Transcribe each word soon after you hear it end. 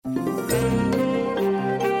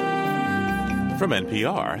From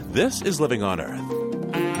NPR, this is Living on Earth.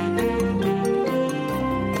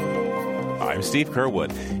 I'm Steve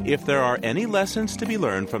Curwood. If there are any lessons to be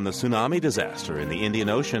learned from the tsunami disaster in the Indian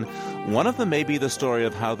Ocean, one of them may be the story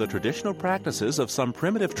of how the traditional practices of some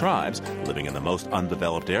primitive tribes living in the most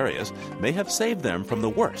undeveloped areas may have saved them from the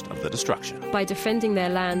worst of the destruction. By defending their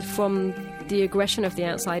land from the aggression of the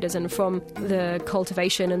outsiders and from the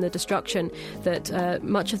cultivation and the destruction that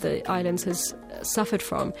much of the islands has suffered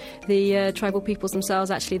from, the tribal peoples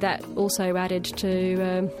themselves, actually, that also added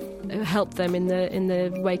to help them in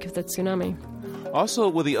the wake of the tsunami. Also,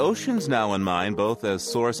 with the oceans now in mind, both as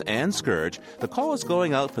source and scourge, the call is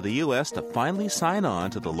going out for the U.S. to finally sign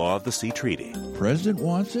on to the Law of the Sea Treaty. President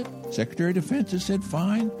wants it. Secretary of Defense has said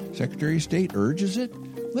fine. Secretary of State urges it.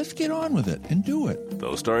 Let's get on with it and do it.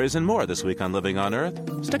 Those stories and more this week on Living on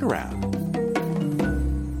Earth. Stick around.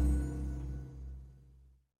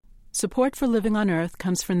 Support for Living on Earth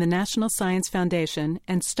comes from the National Science Foundation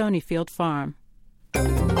and Stonyfield Farm.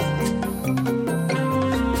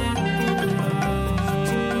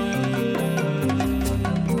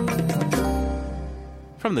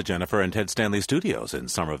 From the Jennifer and Ted Stanley studios in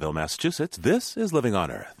Somerville, Massachusetts, this is Living on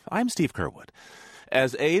Earth. I'm Steve Curwood.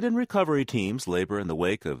 As aid and recovery teams labor in the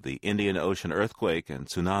wake of the Indian Ocean earthquake and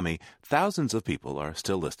tsunami, thousands of people are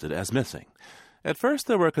still listed as missing. At first,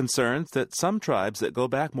 there were concerns that some tribes that go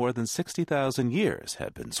back more than 60,000 years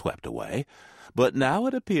had been swept away. But now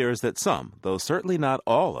it appears that some, though certainly not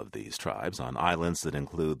all of these tribes on islands that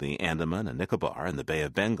include the Andaman and Nicobar and the Bay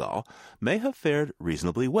of Bengal, may have fared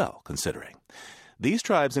reasonably well, considering. These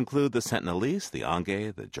tribes include the Sentinelese, the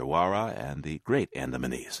Angay, the Jawara, and the Great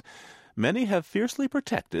Andamanese. Many have fiercely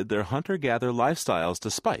protected their hunter-gatherer lifestyles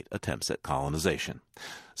despite attempts at colonization.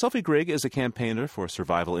 Sophie Grigg is a campaigner for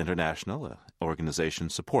Survival International, an organization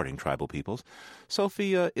supporting tribal peoples.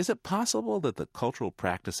 Sophie, is it possible that the cultural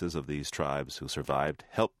practices of these tribes who survived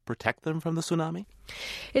helped protect them from the tsunami?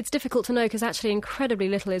 It's difficult to know because actually incredibly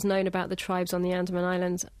little is known about the tribes on the Andaman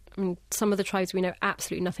Islands. I mean, some of the tribes we know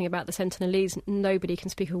absolutely nothing about. The Sentinelese, nobody can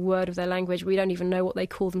speak a word of their language. We don't even know what they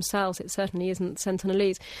call themselves. It certainly isn't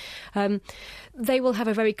Sentinelese. They will have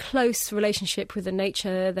a very close relationship with the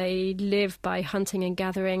nature. They live by hunting and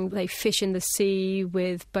gathering. They fish in the sea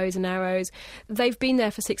with bows and arrows. They've been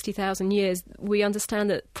there for 60,000 years. We understand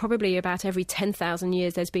that probably about every 10,000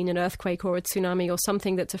 years there's been an earthquake or a tsunami or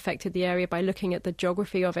something that's affected the area by looking at the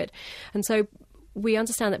geography of it. And so we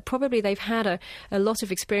understand that probably they've had a lot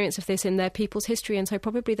of experience of this in their people's history, and so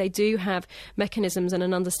probably they do have mechanisms and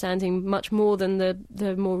an understanding much more than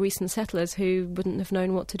the more recent settlers who wouldn't have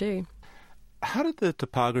known what to do. How did the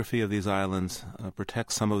topography of these islands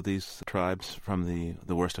protect some of these tribes from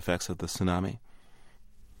the worst effects of the tsunami?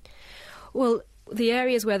 Well, the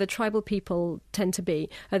areas where the tribal people tend to be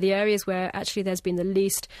are the areas where actually there's been the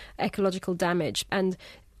least ecological damage. And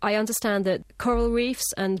I understand that coral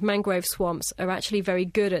reefs and mangrove swamps are actually very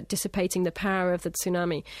good at dissipating the power of the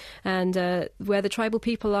tsunami. And where the tribal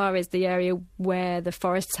people are is the area where the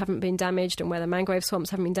forests haven't been damaged and where the mangrove swamps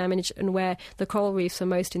haven't been damaged and where the coral reefs are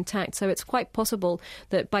most intact. So it's quite possible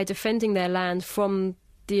that by defending their land from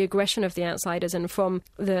the aggression of the outsiders and from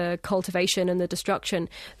the cultivation and the destruction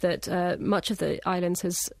that much of the islands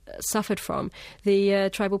has suffered from, the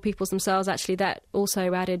tribal peoples themselves, actually, that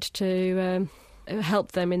also added to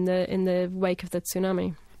help them in the wake of the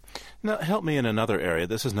tsunami. Now, help me in another area.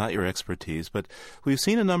 This is not your expertise, but we've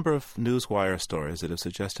seen a number of newswire stories that have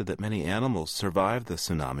suggested that many animals survived the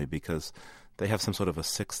tsunami because they have some sort of a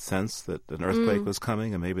sixth sense that an earthquake was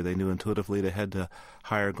coming, and maybe they knew intuitively to head to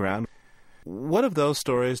higher ground. What of those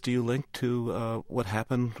stories do you link to what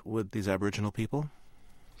happened with these Aboriginal people?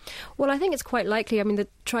 Well, I think it's quite likely. I mean, the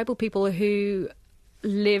tribal people who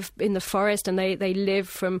live in the forest and they live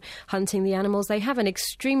from hunting the animals, they have an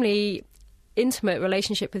extremely intimate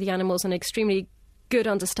relationship with the animals and extremely good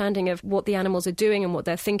understanding of what the animals are doing and what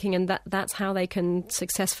they're thinking, and that's how they can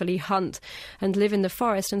successfully hunt and live in the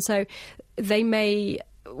forest. And so they may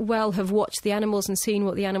well have watched the animals and seen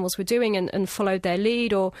what the animals were doing and followed their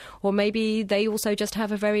lead, or maybe they also just have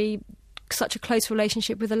such a close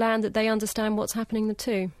relationship with the land that they understand what's happening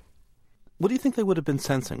too. What do you think they would have been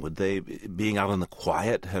sensing? Would they, being out in the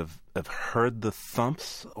quiet, have heard the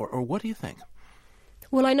thumps, or what do you think?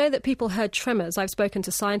 Well, I know that people heard tremors. I've spoken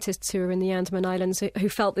to scientists who are in the Andaman Islands who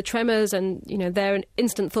felt the tremors, and their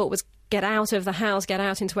instant thought was, get out of the house, get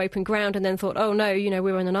out into open ground, and then thought, oh no,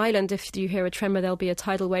 we're on an island. If you hear a tremor, there'll be a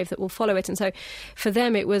tidal wave that will follow it. And so for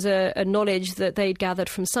them, it was a knowledge that they'd gathered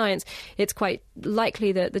from science. It's quite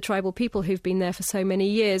likely that the tribal people who've been there for so many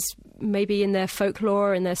years, maybe in their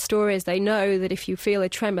folklore and their stories, they know that if you feel a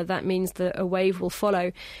tremor, that means that a wave will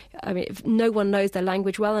follow. I mean, no one knows their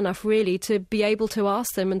language well enough, really, to be able to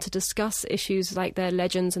ask them and to discuss issues like their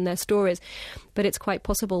legends and their stories. But it's quite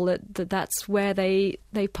possible that's where they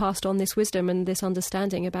passed on this wisdom and this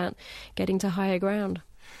understanding about getting to higher ground.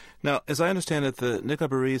 Now, as I understand it, the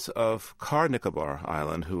Nicobarese of Car Nicobar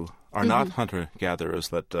Island, who are not hunter-gatherers,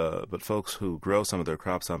 but folks who grow some of their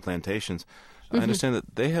crops on plantations, I understand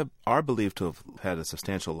that they are believed to have had a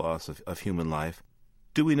substantial loss of human life.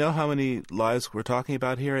 Do we know how many lives we're talking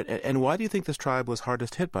about here? And why do you think this tribe was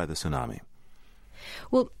hardest hit by the tsunami?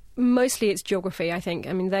 Well, mostly it's geography, I think.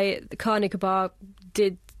 I mean, the Car Nicobar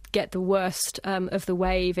did get the worst of the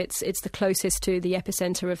wave. It's the closest to the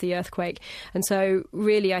epicenter of the earthquake. And so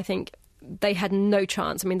really, I think they had no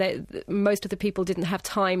chance. I mean, most of the people didn't have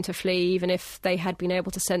time to flee, even if they had been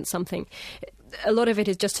able to sense something. A lot of it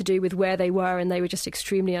is just to do with where they were, and they were just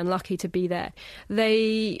extremely unlucky to be there.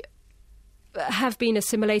 They have been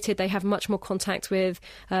assimilated. They have much more contact with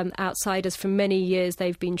outsiders. For many years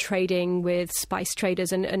they've been trading with spice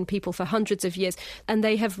traders and people for hundreds of years, and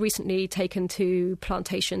they have recently taken to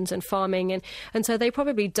plantations and farming, and so they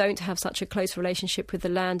probably don't have such a close relationship with the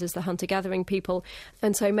land as the hunter-gathering people,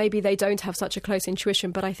 and so maybe they don't have such a close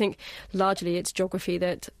intuition. But I think largely it's geography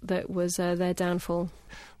that was their downfall.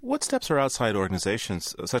 What steps are outside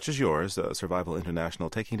organizations such as yours, Survival International,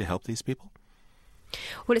 taking to help these people?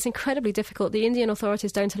 Well, it's incredibly difficult. The Indian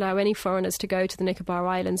authorities don't allow any foreigners to go to the Nicobar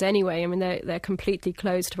Islands anyway. I mean, they're completely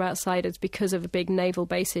closed to outsiders because of the big naval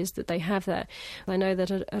bases that they have there. I know that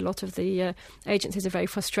a lot of the agencies are very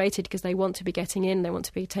frustrated because they want to be getting in, they want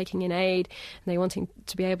to be taking in aid, and they wanting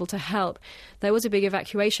to be able to help. There was a big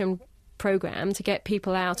evacuation program to get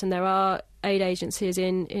people out, and there are aid agencies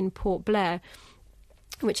in Port Blair,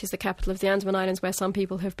 which is the capital of the Andaman Islands, where some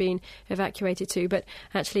people have been evacuated to. But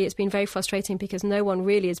actually it's been very frustrating because no one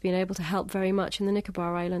really has been able to help very much in the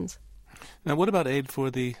Nicobar Islands. Now, what about aid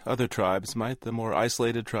for the other tribes? Might the more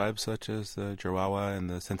isolated tribes, such as the Jarawa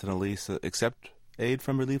and the Sentinelese, accept aid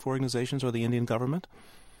from relief organizations or the Indian government?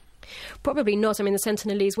 Probably not. I mean, the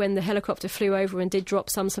Sentinelese, when the helicopter flew over and did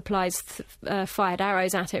drop some supplies, fired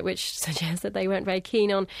arrows at it, which suggests that they weren't very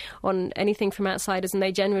keen on anything from outsiders, and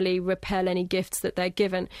they generally repel any gifts that they're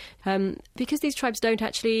given. Because these tribes they're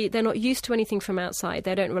not used to anything from outside.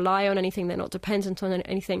 They don't rely on anything. They're not dependent on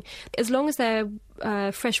anything. As long as their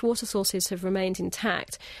fresh water sources have remained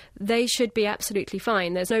intact, they should be absolutely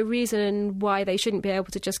fine. There's no reason why they shouldn't be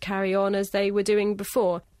able to just carry on as they were doing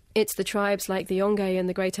before. It's the tribes like the Yongay and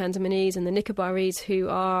the Great Andamanese and the Nicobarese who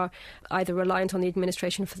are either reliant on the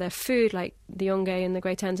administration for their food, like the Yongay and the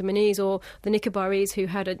Great Andamanese, or the Nicobarese who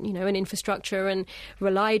had an infrastructure and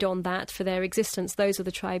relied on that for their existence. Those are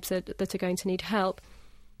the tribes that are going to need help.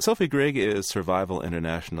 Sophie Grigg is Survival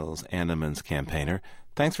International's Andamans campaigner.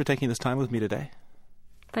 Thanks for taking this time with me today.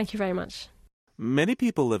 Thank you very much. Many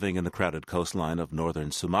people living in the crowded coastline of northern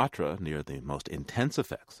Sumatra, near the most intense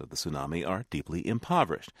effects of the tsunami, are deeply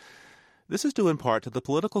impoverished. This is due in part to the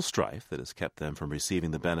political strife that has kept them from receiving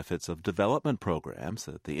the benefits of development programs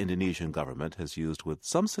that the Indonesian government has used with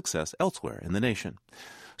some success elsewhere in the nation.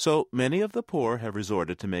 So many of the poor have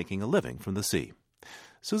resorted to making a living from the sea.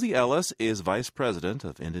 Susie Ellis is Vice President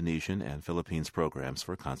of Indonesian and Philippines Programs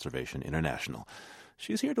for Conservation International.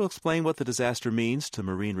 She's here to explain what the disaster means to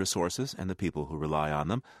marine resources and the people who rely on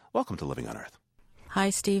them. Welcome to Living on Earth. Hi,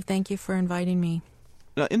 Steve. Thank you for inviting me.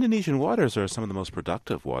 Now, Indonesian waters are some of the most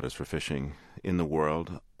productive waters for fishing in the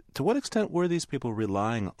world. To what extent were these people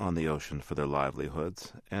relying on the ocean for their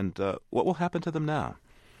livelihoods, and what will happen to them now?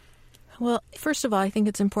 Well, first of all, I think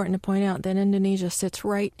it's important to point out that Indonesia sits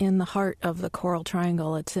right in the heart of the Coral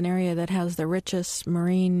Triangle. It's an area that has the richest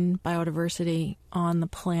marine biodiversity on the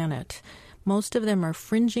planet. Most of them are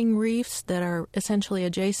fringing reefs that are essentially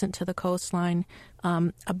adjacent to the coastline.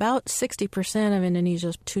 About 60% of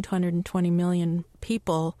Indonesia's 220 million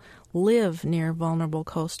people live near vulnerable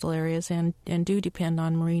coastal areas and do depend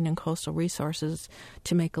on marine and coastal resources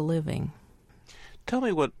to make a living. Tell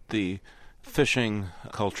me what the fishing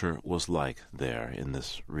culture was like there in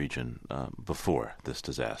this region before this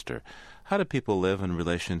disaster. How did people live in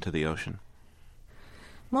relation to the ocean?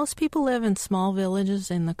 Most people live in small villages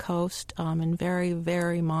in the coast, in very,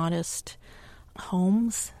 very modest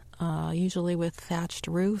homes, usually with thatched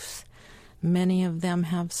roofs. Many of them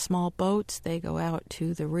have small boats. They go out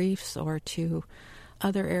to the reefs or to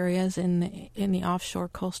other areas in the offshore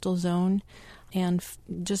coastal zone. and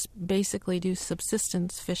just basically do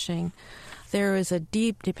subsistence fishing, there is a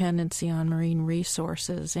deep dependency on marine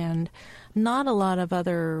resources and not a lot of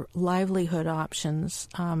other livelihood options.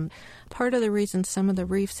 Part of the reason some of the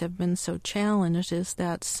reefs have been so challenged is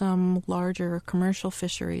that some larger commercial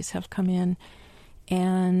fisheries have come in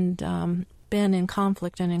and been in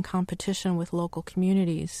conflict and in competition with local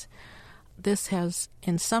communities. This has,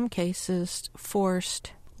 in some cases,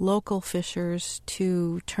 forced local fishers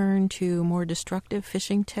to turn to more destructive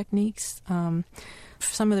fishing techniques.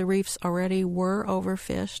 Some of the reefs already were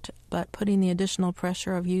overfished, but putting the additional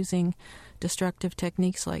pressure of using destructive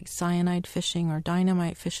techniques like cyanide fishing or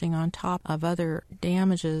dynamite fishing on top of other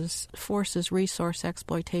damages forces resource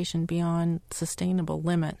exploitation beyond sustainable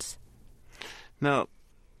limits. Now,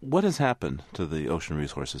 what has happened to the ocean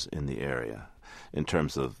resources in the area in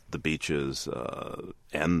terms of the beaches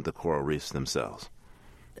and the coral reefs themselves?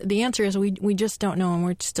 The answer is we just don't know, and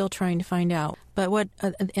we're still trying to find out. But what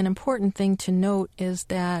an important thing to note is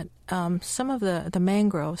that some of the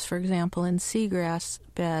mangroves, for example, and seagrass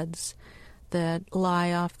beds that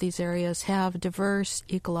lie off these areas have diverse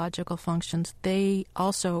ecological functions. They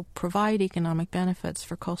also provide economic benefits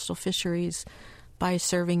for coastal fisheries by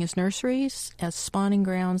serving as nurseries, as spawning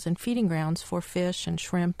grounds and feeding grounds for fish and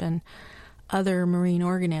shrimp and other marine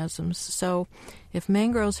organisms. So if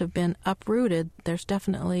mangroves have been uprooted, there's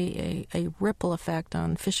definitely a ripple effect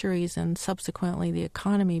on fisheries and subsequently the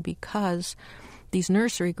economy because these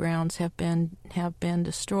nursery grounds have been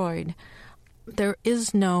destroyed. There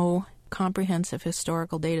is no comprehensive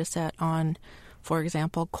historical data set on, for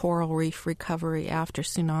example, coral reef recovery after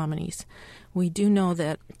tsunamis. We do know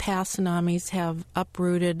that past tsunamis have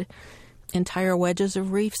uprooted entire wedges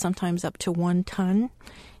of reef, sometimes up to 1 ton.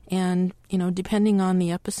 And, depending on the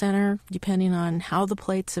epicenter, depending on how the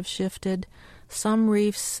plates have shifted, some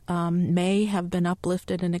reefs may have been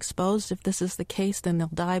uplifted and exposed. If this is the case, then they'll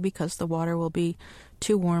die because the water will be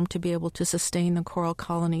too warm to be able to sustain the coral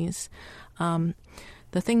colonies.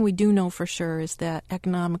 The thing we do know for sure is that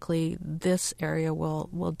economically this area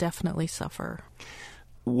will definitely suffer.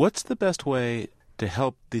 What's the best way to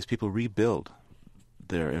help these people rebuild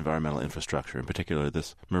their environmental infrastructure, in particular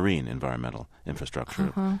this marine environmental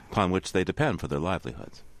infrastructure upon which they depend for their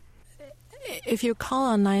livelihoods? If you call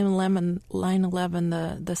on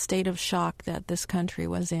 9/11 the state of shock that this country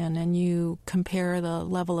was in, and you compare the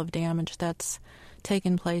level of damage that's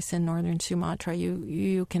taken place in northern Sumatra,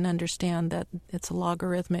 you can understand that it's a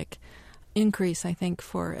logarithmic increase, I think,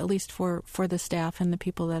 at least for the staff and the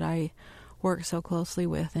people that I work so closely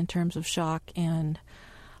with in terms of shock and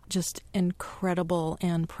just incredible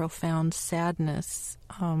and profound sadness.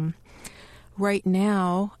 Right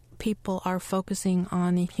now, people are focusing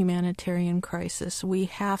on the humanitarian crisis. We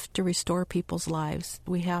have to restore people's lives.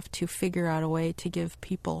 We have to figure out a way to give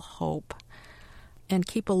people hope and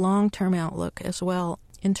keep a long-term outlook as well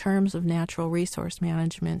in terms of natural resource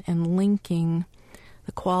management and linking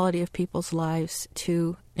the quality of people's lives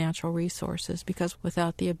to natural resources, because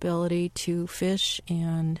without the ability to fish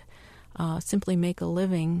and simply make a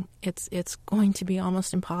living, it's going to be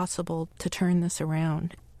almost impossible to turn this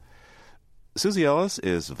around. Susie Ellis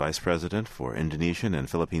is Vice President for Indonesian and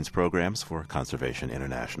Philippines Programs for Conservation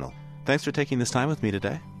International. Thanks for taking this time with me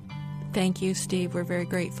today. Thank you, Steve. We're very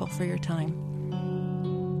grateful for your time.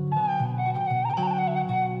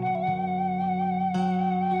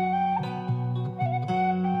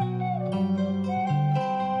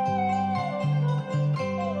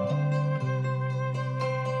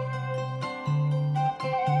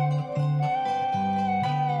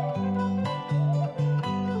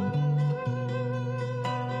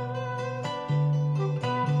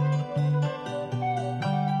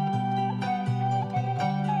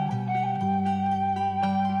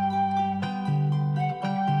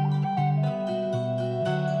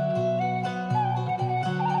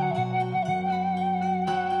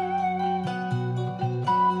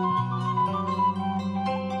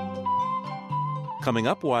 Coming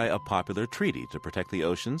up, why a popular treaty to protect the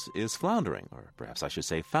oceans is floundering, or perhaps I should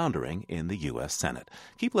say foundering, in the U.S. Senate.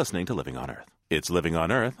 Keep listening to Living on Earth. It's Living on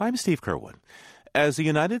Earth. I'm Steve Curwood. As the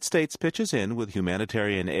United States pitches in with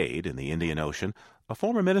humanitarian aid in the Indian Ocean, a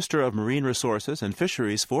former Minister of Marine Resources and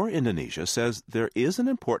Fisheries for Indonesia says there is an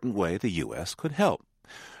important way the U.S. could help.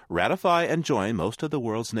 Ratify and join most of the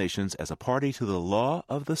world's nations as a party to the Law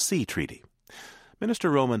of the Sea Treaty.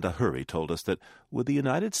 Minister Roman Dahuri told us that with the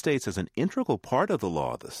United States as an integral part of the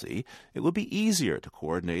law of the sea, it would be easier to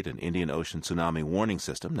coordinate an Indian Ocean tsunami warning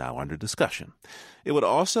system now under discussion. It would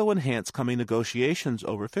also enhance coming negotiations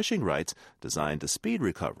over fishing rights designed to speed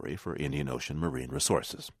recovery for Indian Ocean marine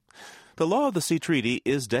resources. The Law of the Sea Treaty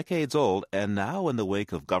is decades old, and now in the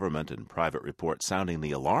wake of government and private reports sounding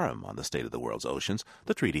the alarm on the state of the world's oceans,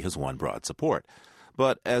 the treaty has won broad support.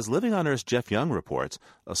 But as Living on Earth's Jeff Young reports,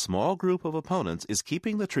 a small group of opponents is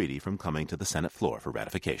keeping the treaty from coming to the Senate floor for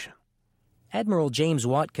ratification. Admiral James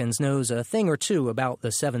Watkins knows a thing or two about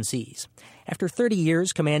the Seven Seas. After 30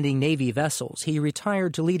 years commanding Navy vessels, he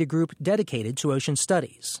retired to lead a group dedicated to ocean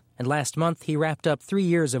studies. And last month, he wrapped up 3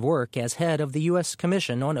 years of work as head of the U.S.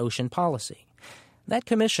 Commission on Ocean Policy. That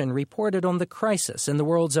commission reported on the crisis in the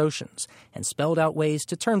world's oceans and spelled out ways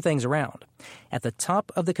to turn things around. At the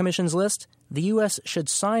top of the commission's list, the U.S. should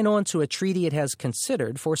sign on to a treaty it has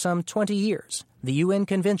considered for some 20 years, the UN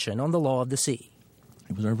Convention on the Law of the Sea.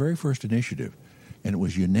 It was our very first initiative, and it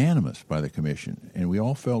was unanimous by the commission, and we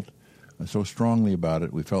all felt so strongly about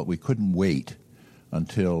it, we felt we couldn't wait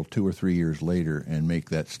until 2 or 3 years later and make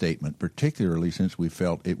that statement, particularly since we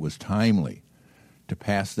felt it was timely to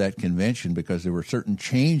pass that convention because there were certain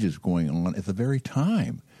changes going on at the very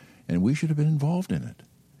time, and we should have been involved in it,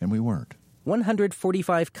 and we weren't.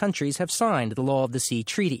 145 countries have signed the Law of the Sea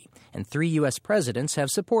Treaty, and 3 U.S. presidents have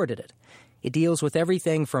supported it. It deals with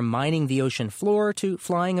everything from mining the ocean floor to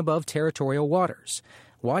flying above territorial waters.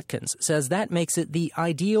 Watkins says that makes it the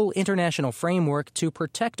ideal international framework to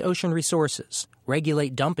protect ocean resources,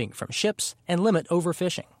 regulate dumping from ships, and limit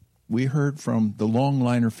overfishing. We heard from the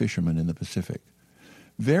longliner fishermen in the Pacific,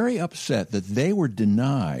 very upset that they were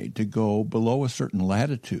denied to go below a certain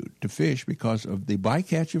latitude to fish because of the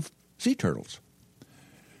bycatch of sea turtles.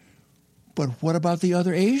 But what about the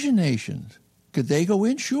other Asian nations? Could they go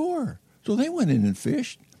inshore? So they went in and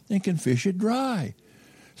fished and can fish it dry.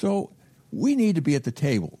 So we need to be at the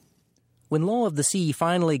table. When Law of the Sea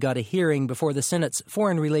finally got a hearing before the Senate's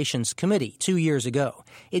Foreign Relations Committee 2 years ago,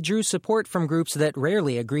 it drew support from groups that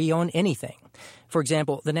rarely agree on anything. For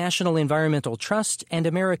example, the National Environmental Trust and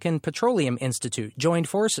American Petroleum Institute joined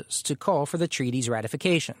forces to call for the treaty's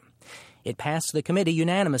ratification. It passed the committee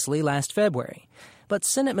unanimously last February. But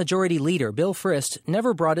Senate Majority Leader Bill Frist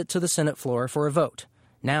never brought it to the Senate floor for a vote.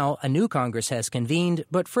 Now, a new Congress has convened,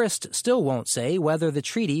 but Frist still won't say whether the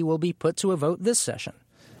treaty will be put to a vote this session.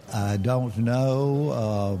 I don't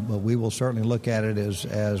know, but we will certainly look at it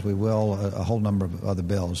as we will a whole number of other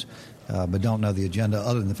bills, but don't know the agenda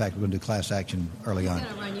other than the fact we're going to do class action early on.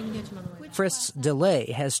 Frist's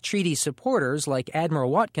delay has treaty supporters like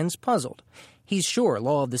Admiral Watkins puzzled. He's sure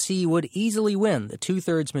Law of the Sea would easily win the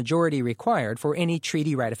 2/3 majority required for any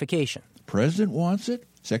treaty ratification. The President wants it.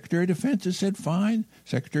 Secretary of Defense has said fine.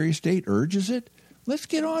 Secretary of State urges it. Let's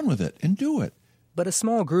get on with it and do it. But a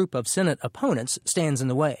small group of Senate opponents stands in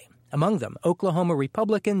the way. Among them, Oklahoma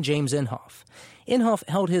Republican James Inhofe. Inhofe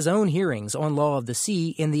held his own hearings on Law of the Sea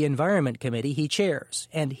in the Environment Committee he chairs,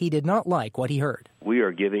 and he did not like what he heard. We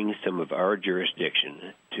are giving some of our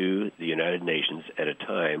jurisdiction to the United Nations at a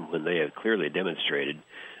time when they have clearly demonstrated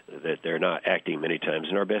that they're not acting many times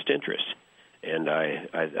in our best interest. And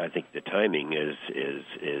I think the timing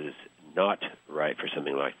is not right for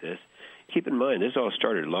something like this. Keep in mind, this all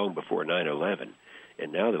started long before 9/11.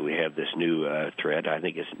 And now that we have this new threat, I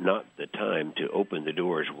think it's not the time to open the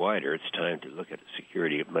doors wider. It's time to look at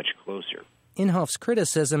security much closer. Inhofe's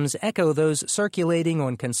criticisms echo those circulating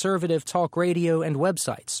on conservative talk radio and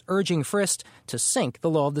websites, urging Frist to sink the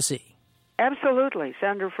Law of the Sea. Absolutely.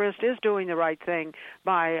 Senator Frist is doing the right thing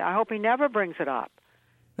I hope he never brings it up.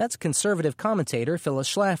 That's conservative commentator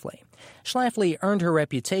Phyllis Schlafly. Schlafly earned her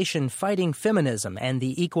reputation fighting feminism and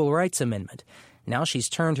the Equal Rights Amendment. Now she's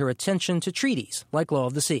turned her attention to treaties like Law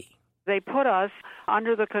of the Sea. They put us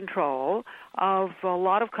under the control of a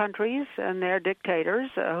lot of countries and their dictators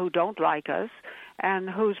who don't like us and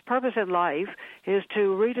whose purpose in life is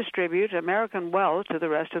to redistribute American wealth to the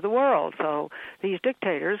rest of the world. So these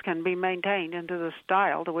dictators can be maintained into the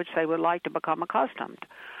style to which they would like to become accustomed.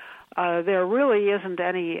 There really isn't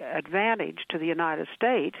any advantage to the United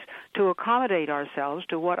States to accommodate ourselves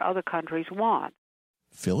to what other countries want.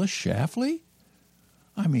 Phyllis Schlafly?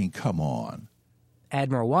 I mean, come on.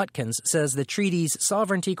 Admiral Watkins says the treaty's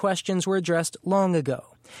sovereignty questions were addressed long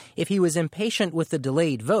ago. If he was impatient with the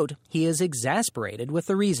delayed vote, he is exasperated with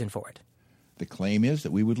the reason for it. The claim is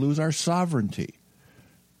that we would lose our sovereignty.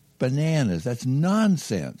 Bananas. That's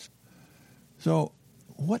nonsense. So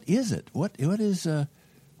what is it? What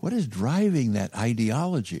is driving that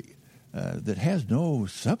ideology that has no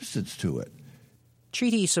substance to it?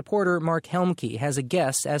 Treaty supporter Mark Helmke has a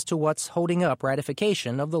guess as to what's holding up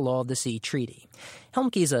ratification of the Law of the Sea Treaty.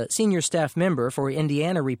 Helmke's a senior staff member for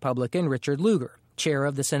Indiana Republican Richard Lugar, chair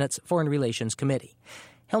of the Senate's Foreign Relations Committee.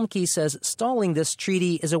 Helmke says stalling this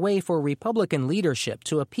treaty is a way for Republican leadership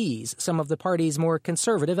to appease some of the party's more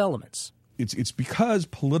conservative elements. It's because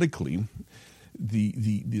politically,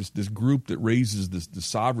 this group that raises the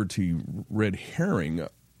sovereignty red herring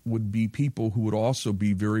would be people who would also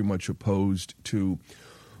be very much opposed to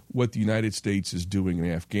what the United States is doing in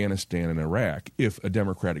Afghanistan and Iraq if a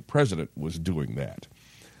Democratic president was doing that.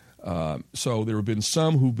 So there have been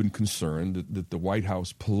some who've been concerned that the White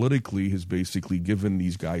House politically has basically given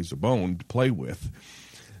these guys a bone to play with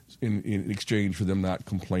in exchange for them not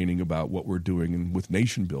complaining about what we're doing with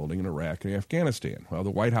nation building in Iraq and Afghanistan. Well,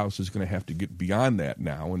 the White House is going to have to get beyond that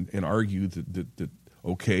now and argue that,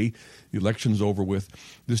 okay, the election's over with.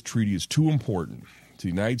 This treaty is too important to the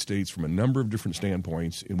United States from a number of different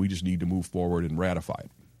standpoints, and we just need to move forward and ratify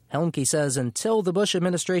it. Helmke says until the Bush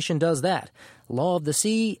administration does that, Law of the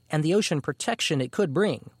Sea and the ocean protection it could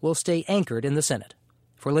bring will stay anchored in the Senate.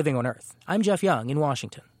 For Living on Earth, I'm Jeff Young in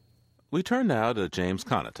Washington. We turn now to James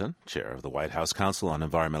Connaughton, chair of the White House Council on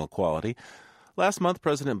Environmental Quality. Last month,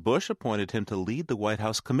 President Bush appointed him to lead the White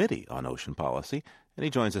House Committee on Ocean Policy, and he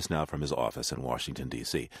joins us now from his office in Washington,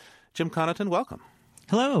 D.C. Jim Connaughton, welcome.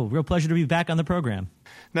 Hello. Real pleasure to be back on the program.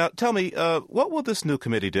 Now, tell me, what will this new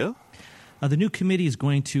committee do? The new committee is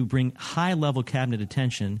going to bring high-level cabinet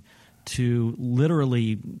attention to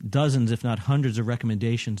literally dozens, if not hundreds, of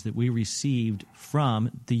recommendations that we received from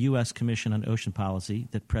the U.S. Commission on Ocean Policy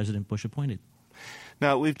that President Bush appointed.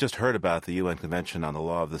 Now, we've just heard about the UN Convention on the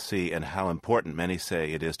Law of the Sea and how important many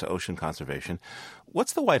say it is to ocean conservation.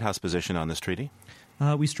 What's the White House position on this treaty?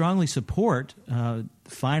 We strongly support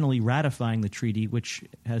finally ratifying the treaty, which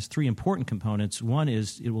has three important components. One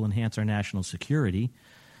is it will enhance our national security.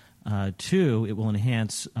 Two, it will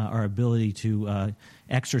enhance our ability to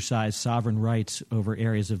exercise sovereign rights over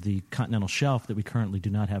areas of the continental shelf that we currently do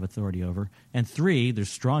not have authority over. And three, there's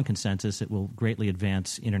strong consensus it will greatly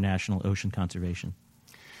advance international ocean conservation.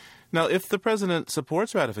 Now, if the president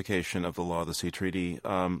supports ratification of the Law of the Sea Treaty,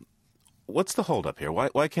 what's the holdup here?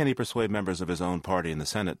 Why can't he persuade members of his own party in the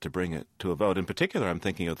Senate to bring it to a vote? In particular, I'm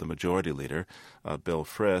thinking of the majority leader, Bill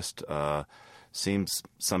Frist.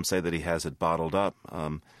 Some say that he has it bottled up.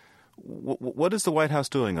 What is the White House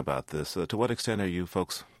doing about this? To what extent are you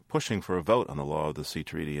folks pushing for a vote on the Law of the Sea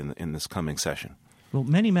Treaty in this coming session? Well,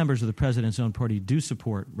 many members of the president's own party do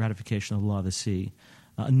support ratification of the Law of the Sea.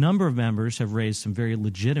 A number of members have raised some very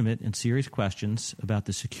legitimate and serious questions about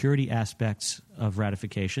the security aspects of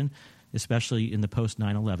ratification, especially in the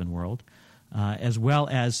post-9/11 world, as well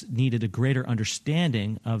as needed a greater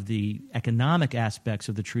understanding of the economic aspects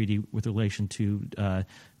of the treaty with relation to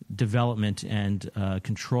development and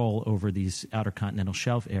control over these outer continental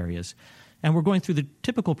shelf areas. And we're going through the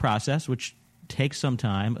typical process, which takes some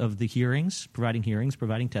time, of the hearings,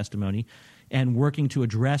 providing testimony, and working to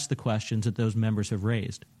address the questions that those members have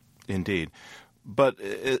raised. Indeed. But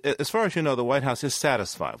as far as you know, the White House is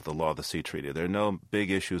satisfied with the Law of the Sea Treaty. There are no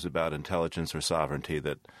big issues about intelligence or sovereignty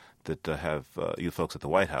that have you folks at the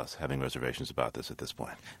White House having reservations about this at this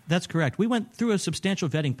point. That's correct. We went through a substantial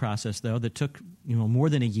vetting process, though, that took more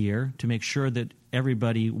than a year to make sure that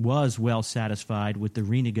everybody was well satisfied with the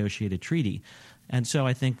renegotiated treaty. And so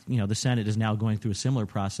I think the Senate is now going through a similar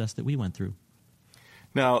process that we went through.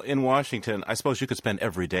 Now, in Washington, I suppose you could spend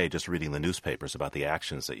every day just reading the newspapers about the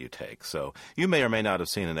actions that you take. So you may or may not have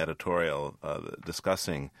seen an editorial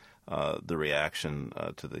discussing the reaction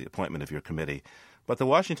to the appointment of your committee. But the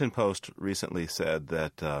Washington Post recently said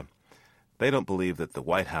that they don't believe that the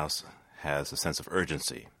White House has a sense of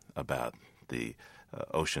urgency about the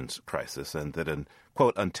oceans crisis, and that,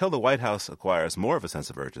 quote, until the White House acquires more of a sense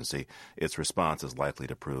of urgency, its response is likely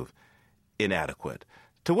to prove inadequate.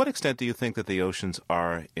 To what extent do you think that the oceans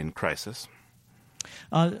are in crisis?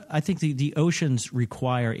 I think the oceans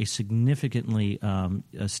require a significantly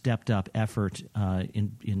stepped-up effort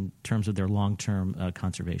in terms of their long-term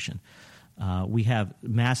conservation. We have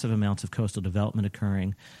massive amounts of coastal development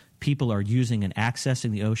occurring. People are using and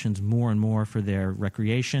accessing the oceans more and more for their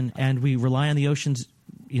recreation, and we rely on the oceans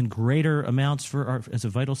in greater amounts as a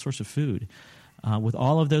vital source of food. With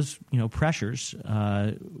all of those pressures,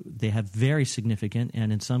 they have very significant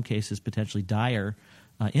and in some cases potentially dire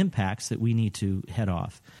impacts that we need to head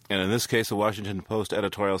off. And in this case, the Washington Post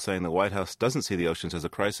editorial saying the White House doesn't see the oceans as a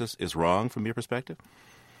crisis is wrong from your perspective?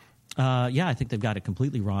 Yeah, I think they've got it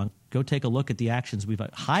completely wrong. Go take a look at the actions we've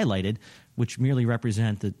highlighted, which merely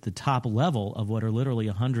represent the top level of what are literally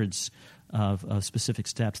hundreds of specific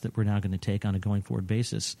steps that we're now going to take on a going forward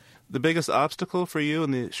basis. The biggest obstacle for you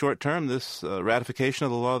in the short term, this ratification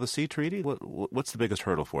of the Law of the Sea Treaty, what's the biggest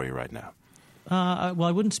hurdle for you right now? Well,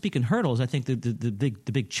 I wouldn't speak in hurdles. I think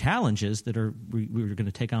the big challenges that we're going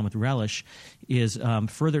to take on with relish is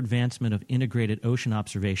further advancement of integrated ocean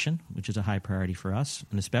observation, which is a high priority for us,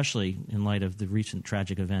 and especially in light of the recent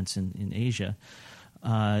tragic events in Asia.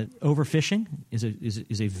 Overfishing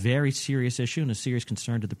is a very serious issue and a serious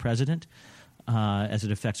concern to the president as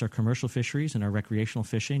it affects our commercial fisheries and our recreational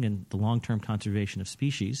fishing and the long-term conservation of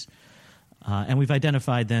species. And we've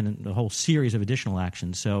identified then a whole series of additional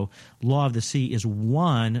actions. So Law of the Sea is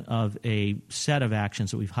one of a set of actions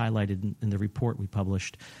that we've highlighted in the report we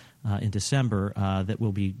published in December that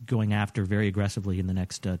we'll be going after very aggressively in the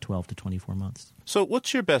next 12 to 24 months. So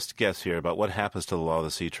what's your best guess here about what happens to the Law of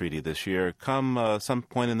the Sea Treaty this year? Come some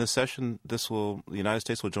point in this session, the United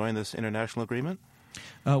States will join this international agreement?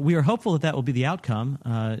 We are hopeful that will be the outcome,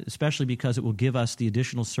 especially because it will give us the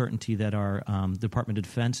additional certainty that our Department of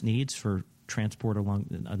Defense needs for transport along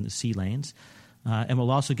the sea lanes, and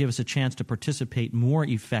will also give us a chance to participate more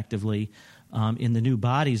effectively in the new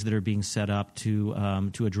bodies that are being set up to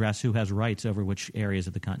address who has rights over which areas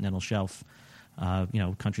of the continental shelf.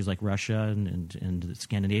 Countries like Russia and the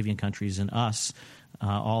Scandinavian countries and us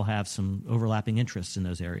all have some overlapping interests in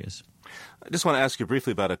those areas. I just want to ask you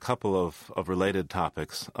briefly about a couple of related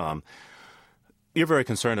topics. You're very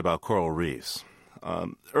concerned about coral reefs.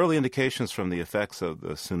 Early indications from the effects of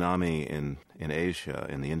the tsunami in Asia,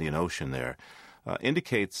 in the Indian Ocean there,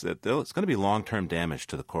 indicates that there's going to be long-term damage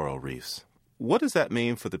to the coral reefs. What does that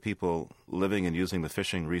mean for the people living and using the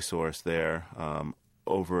fishing resource there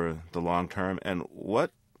over the long term, and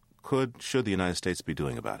what should the United States be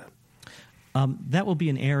doing about it? That will be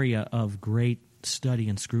an area of great study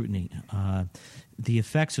and scrutiny. The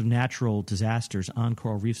effects of natural disasters on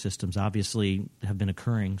coral reef systems obviously have been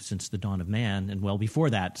occurring since the dawn of man, and well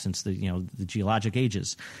before that, since the geologic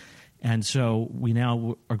ages. And so we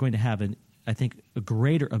now are going to have I think a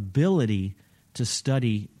greater ability to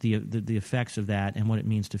study the effects of that and what it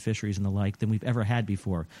means to fisheries and the like than we've ever had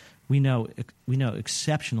before. We know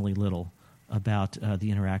exceptionally little about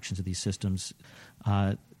the interactions of these systems.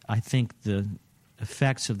 I think the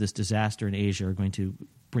effects of this disaster in Asia are going to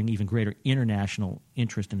bring even greater international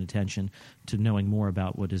interest and attention to knowing more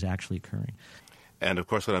about what is actually occurring. And, of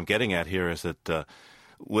course, what I'm getting at here is that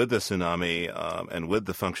with the tsunami and with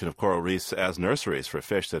the function of coral reefs as nurseries for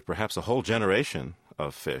fish, that perhaps a whole generation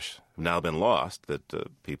of fish have now been lost that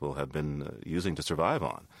people have been using to survive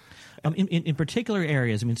on. In particular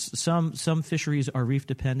areas, some fisheries are reef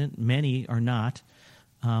dependent, many are not.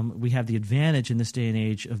 We have the advantage in this day and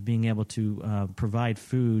age of being able to provide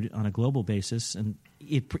food on a global basis, and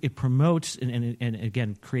it promotes and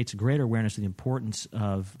again creates a greater awareness of the importance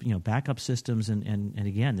of backup systems and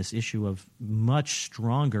again this issue of much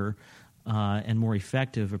stronger and more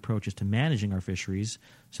effective approaches to managing our fisheries,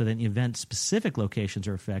 so that in the event specific locations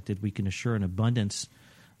are affected, we can assure an abundance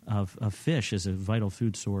of fish as a vital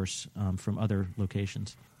food source from other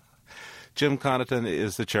locations. Jim Connaughton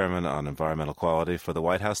is the chairman on environmental quality for the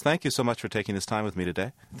White House. Thank you so much for taking this time with me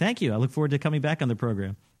today. Thank you. I look forward to coming back on the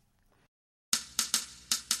program.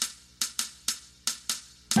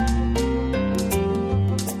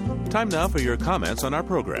 Time now for your comments on our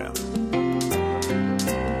program.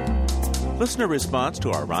 Listener response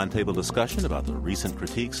to our roundtable discussion about the recent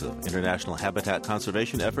critiques of international habitat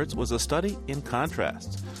conservation efforts was a study in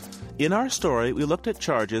contrasts. In our story, we looked at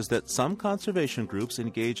charges that some conservation groups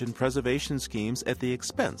engage in preservation schemes at the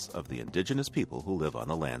expense of the indigenous people who live on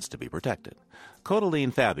the lands to be protected.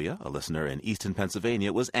 Codaline Fabia, a listener in Easton,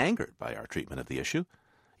 Pennsylvania, was angered by our treatment of the issue.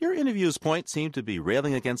 Your interview's point seemed to be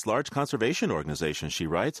railing against large conservation organizations, she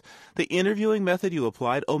writes. The interviewing method you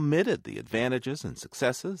applied omitted the advantages and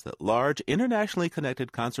successes that large, internationally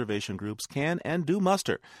connected conservation groups can and do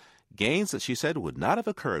muster. Gains that she said would not have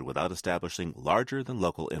occurred without establishing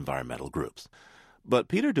larger-than-local environmental groups. But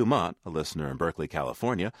Peter Dumont, a listener in Berkeley,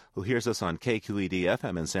 California, who hears us on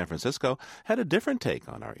KQED-FM in San Francisco, had a different take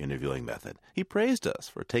on our interviewing method. He praised us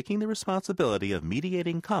for taking the responsibility of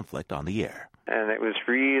mediating conflict on the air. And it was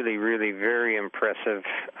really, really very impressive,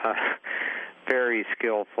 very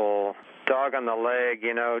skillful. Dog on the leg,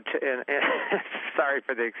 and sorry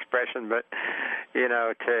for the expression, but,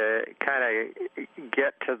 to kind of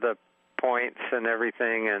get to the points and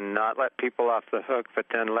everything and not let people off the hook, but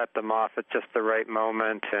then let them off at just the right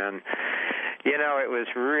moment. And, it was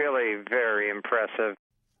really very impressive.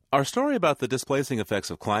 Our story about the displacing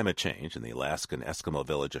effects of climate change in the Alaskan Eskimo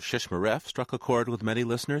village of Shishmaref struck a chord with many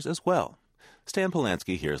listeners as well. Stan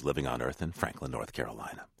Polanski here is Living on Earth in Franklin, North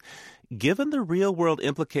Carolina. Given the real-world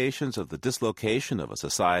implications of the dislocation of a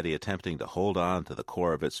society attempting to hold on to the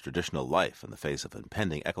core of its traditional life in the face of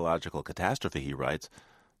impending ecological catastrophe, he writes,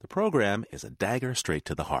 the program is a dagger straight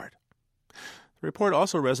to the heart. The report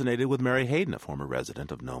also resonated with Mary Hayden, a former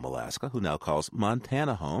resident of Nome, Alaska, who now calls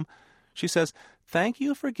Montana home. She says, "Thank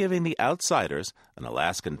you for giving the outsiders, an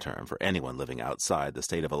Alaskan term for anyone living outside the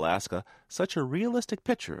state of Alaska, such a realistic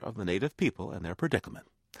picture of the native people and their predicament.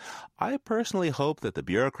 I personally hope that the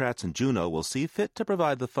bureaucrats in Juneau will see fit to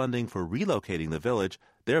provide the funding for relocating the village,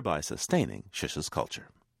 thereby sustaining Shish's culture."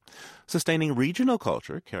 Sustaining regional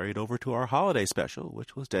culture carried over to our holiday special,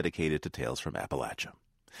 which was dedicated to Tales from Appalachia.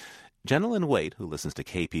 Jenilyn Waite, who listens to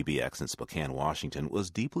KPBX in Spokane, Washington, was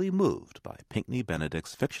deeply moved by Pinckney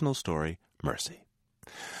Benedict's fictional story, Mercy.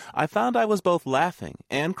 "I found I was both laughing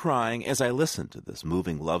and crying as I listened to this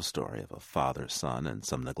moving love story of a father, son, and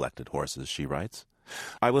some neglected horses," she writes.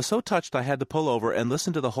 "I was so touched I had to pull over and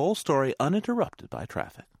listen to the whole story uninterrupted by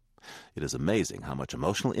traffic. It is amazing how much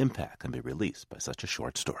emotional impact can be released by such a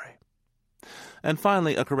short story." And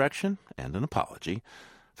finally, a correction and an apology.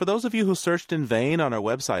 For those of you who searched in vain on our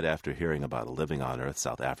website after hearing about a Living on Earth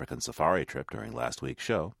South African safari trip during last week's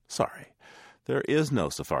show, sorry. There is no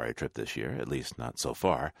safari trip this year, at least not so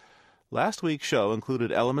far. Last week's show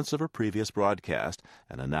included elements of a previous broadcast,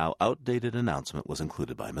 and a now outdated announcement was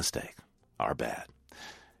included by mistake. Our bad.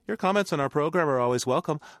 Your comments on our program are always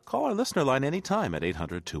welcome. Call our listener line anytime at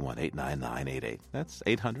 800-218-9988. That's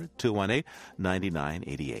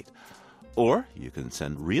 800-218-9988. Or you can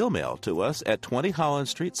send real mail to us at 20 Holland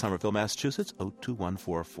Street, Somerville, Massachusetts,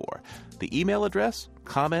 02144. The email address,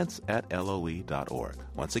 comments@loe.org.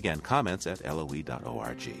 Once again,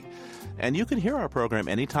 comments@loe.org. And you can hear our program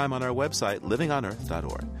anytime on our website,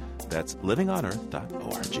 livingonearth.org. That's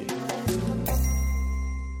livingonearth.org.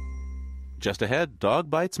 Just ahead, Dog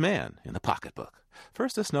Bites Man in the Pocketbook.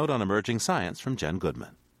 First, this note on emerging science from Jen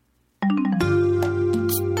Goodman.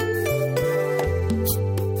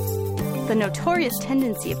 The notorious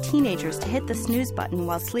tendency of teenagers to hit the snooze button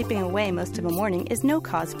while sleeping away most of a morning is no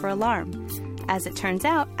cause for alarm. As it turns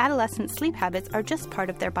out, adolescent sleep habits are just part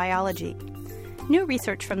of their biology. New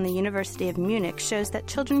research from the University of Munich shows that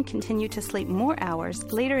children continue to sleep more hours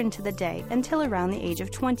later into the day until around the age of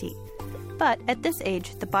 20. But at this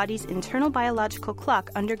age, the body's internal biological clock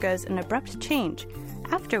undergoes an abrupt change,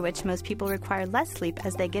 after which most people require less sleep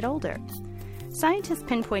as they get older. Scientists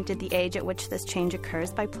pinpointed the age at which this change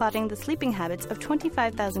occurs by plotting the sleeping habits of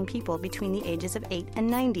 25,000 people between the ages of 8 and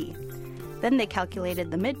 90. Then they calculated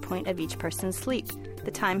the midpoint of each person's sleep, the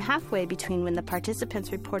time halfway between when the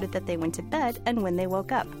participants reported that they went to bed and when they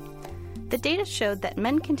woke up. The data showed that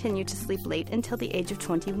men continue to sleep late until the age of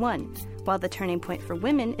 21, while the turning point for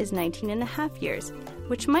women is 19 and a half years,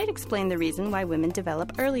 which might explain the reason why women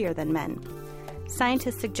develop earlier than men.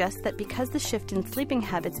 Scientists suggest that because the shift in sleeping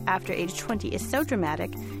habits after age 20 is so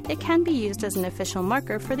dramatic, it can be used as an official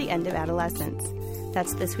marker for the end of adolescence.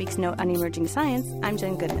 That's this week's Note on Emerging Science. I'm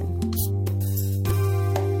Jen Goodman.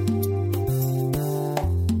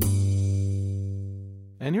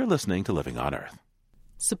 And you're listening to Living on Earth.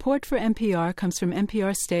 Support for NPR comes from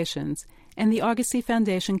NPR stations and the Argosy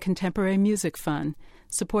Foundation Contemporary Music Fund,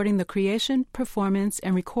 supporting the creation, performance,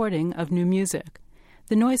 and recording of new music.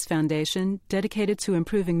 The Noise Foundation, dedicated to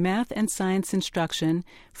improving math and science instruction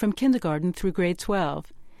from kindergarten through grade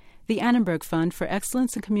 12. The Annenberg Fund for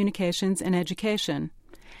Excellence in Communications and Education.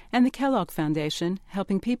 And the Kellogg Foundation,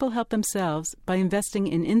 helping people help themselves by investing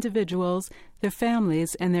in individuals, their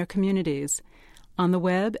families, and their communities. On the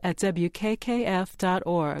web at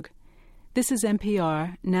wkkf.org. This is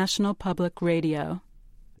NPR, National Public Radio.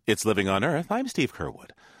 It's Living on Earth. I'm Steve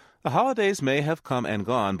Curwood. The holidays may have come and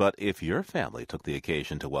gone, but if your family took the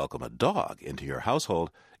occasion to welcome a dog into your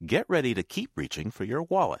household, get ready to keep reaching for your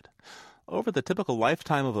wallet. Over the typical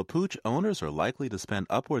lifetime of a pooch, owners are likely to spend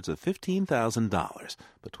upwards of $15,000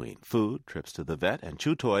 between food, trips to the vet, and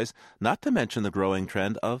chew toys, not to mention the growing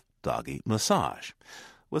trend of doggy massage.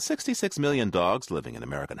 With 66 million dogs living in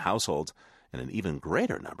American households and an even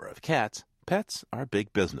greater number of cats, pets are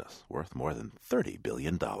big business, worth more than $30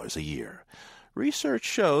 billion a year. Research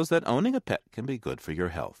shows that owning a pet can be good for your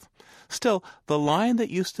health. Still, the line that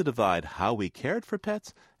used to divide how we cared for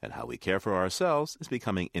pets and how we care for ourselves is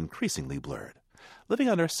becoming increasingly blurred. Living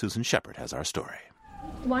on Earth's Susan Shepard has our story.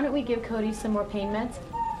 Why don't we give Cody some more pain meds?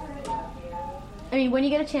 I mean, when you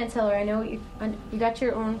get a chance, Hillary, I know you got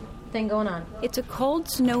your own thing going on. It's a cold,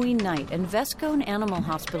 snowy night, and Vescone Animal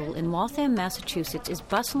Hospital in Waltham, Massachusetts is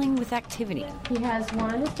bustling with activity. He has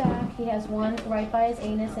one on his back, he has one right by his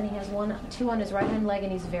anus, and he has two on his right hind leg,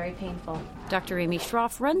 and he's very painful. Dr. Amy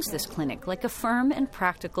Schroff runs this clinic like a firm and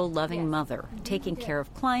practical, loving mother, taking care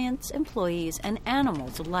of clients, employees, and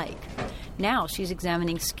animals alike. Now she's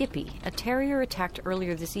examining Skippy, a terrier attacked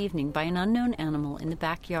earlier this evening by an unknown animal in the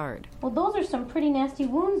backyard. Well, those are some pretty nasty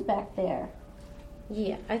wounds back there.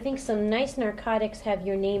 Yeah, I think some nice narcotics have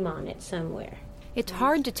your name on it somewhere. It's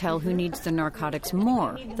hard to tell who needs the narcotics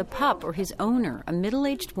more, the pup or his owner, a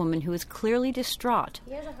middle-aged woman who is clearly distraught.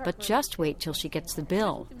 But just wait till she gets the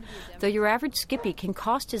bill. Though your average Skippy can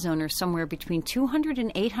cost his owner somewhere between $200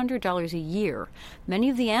 and $800 a year, many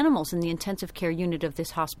of the animals in the intensive care unit of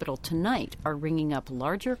this hospital tonight are ringing up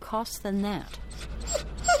larger costs than that.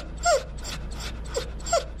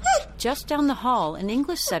 Just down the hall, an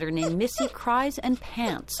English setter named Missy cries and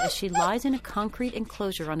pants as she lies in a concrete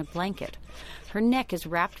enclosure on a blanket. Her neck is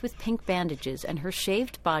wrapped with pink bandages, and her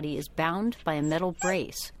shaved body is bound by a metal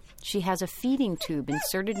brace. She has a feeding tube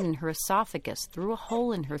inserted in her esophagus through a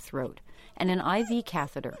hole in her throat, and an IV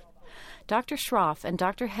catheter. Dr. Schroff and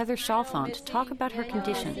Dr. Heather Chalfant talk about her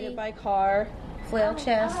condition. By car, flail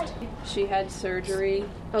chest. She had surgery.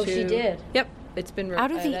 Oh, she did? Yep. It's been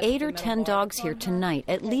out of the 8 or 10 dogs here tonight,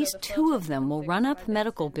 at least 2 of them will run up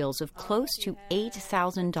medical bills of close to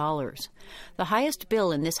 $8,000. The highest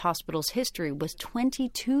bill in this hospital's history was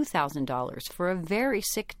 $22,000 for a very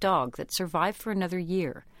sick dog that survived for another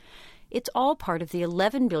year. It's all part of the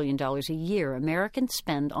 $11 billion a year Americans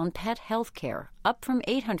spend on pet health care, up from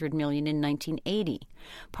 $800 million in 1980.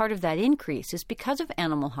 Part of that increase is because of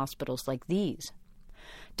animal hospitals like these.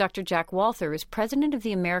 Dr. Jack Walther is president of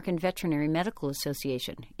the American Veterinary Medical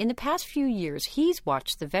Association. In the past few years, he's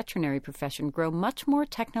watched the veterinary profession grow much more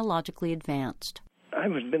technologically advanced.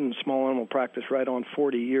 I've been in small animal practice right on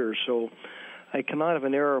 40 years, so I come out of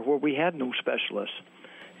an era where we had no specialists,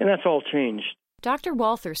 and that's all changed. Dr.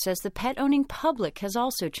 Walther says the pet-owning public has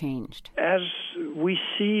also changed. As we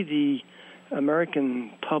see the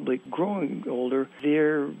American public growing older,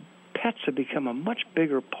 their pets have become a much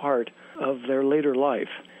bigger part of their later life.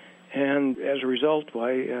 And as a result,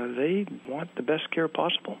 they want the best care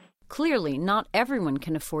possible. Clearly, not everyone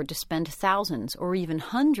can afford to spend thousands or even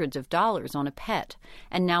hundreds of dollars on a pet.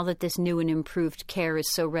 And now that this new and improved care is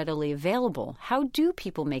so readily available, how do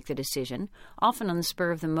people make the decision, often on the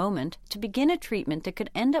spur of the moment, to begin a treatment that could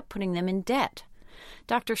end up putting them in debt?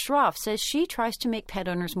 Dr. Schroff says she tries to make pet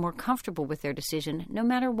owners more comfortable with their decision, no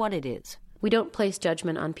matter what it is. We don't place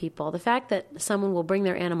judgment on people. The fact that someone will bring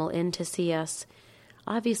their animal in to see us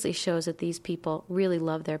obviously shows that these people really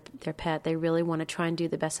love their pet. They really want to try and do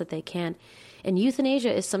the best that they can. And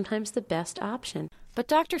euthanasia is sometimes the best option. But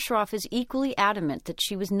Dr. Schroff is equally adamant that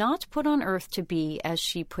she was not put on earth to be, as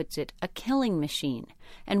she puts it, a killing machine,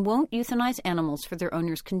 and won't euthanize animals for their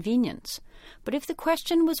owner's convenience. But if the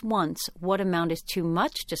question was once, what amount is too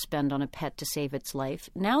much to spend on a pet to save its life,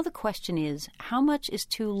 now the question is, how much is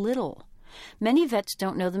too little? Many vets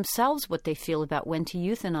don't know themselves what they feel about when to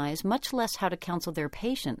euthanize, much less how to counsel their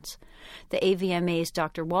patients. The AVMA's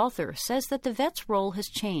Dr. Walther says that the vet's role has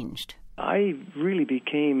changed. I really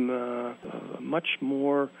became a much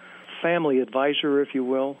more family advisor, if you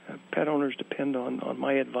will. Pet owners depend on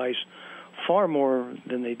my advice far more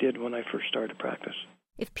than they did when I first started practice.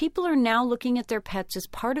 If people are now looking at their pets as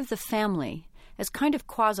part of the family, as kind of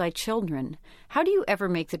quasi-children, how do you ever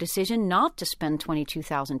make the decision not to spend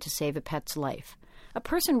 $22,000 to save a pet's life? A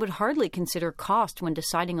person would hardly consider cost when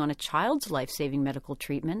deciding on a child's life-saving medical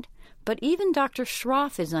treatment. But even Dr.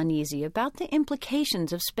 Schroff is uneasy about the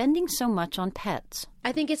implications of spending so much on pets.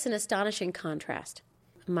 I think it's an astonishing contrast.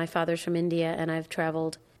 My father's from India, and I've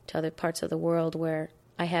traveled to other parts of the world where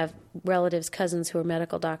I have relatives, cousins who are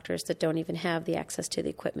medical doctors that don't even have the access to the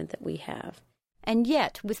equipment that we have. And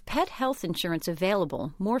yet, with pet health insurance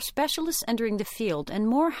available, more specialists entering the field, and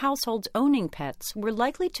more households owning pets, we're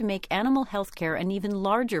likely to make animal health care an even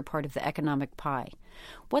larger part of the economic pie.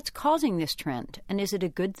 What's causing this trend, and is it a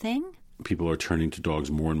good thing? People are turning to dogs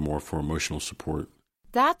more and more for emotional support.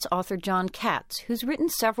 That's author John Katz, who's written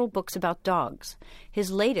several books about dogs.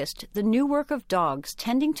 His latest, The New Work of Dogs,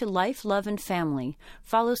 Tending to Life, Love, and Family,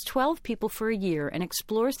 follows 12 people for a year and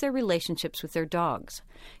explores their relationships with their dogs.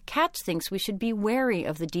 Katz thinks we should be wary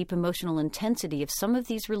of the deep emotional intensity of some of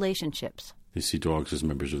these relationships. They see dogs as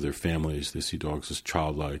members of their families. They see dogs as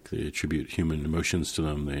childlike. They attribute human emotions to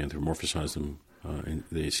them. They anthropomorphize them. And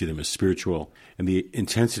they see them as spiritual. And the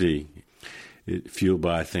intensity, fueled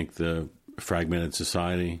by, I think, the fragmented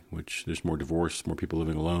society, which there's more divorce, more people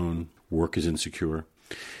living alone, work is insecure.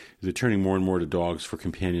 They're turning more and more to dogs for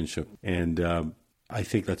companionship. And I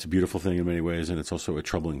think that's a beautiful thing in many ways, and it's also a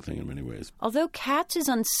troubling thing in many ways. Although Katz is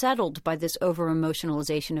unsettled by this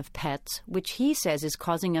over-emotionalization of pets, which he says is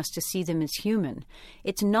causing us to see them as human,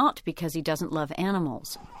 it's not because he doesn't love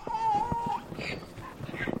animals.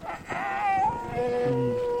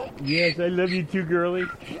 Yes, I love you too, girlie.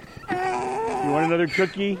 You want another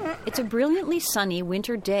cookie? It's a brilliantly sunny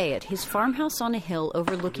winter day at his farmhouse on a hill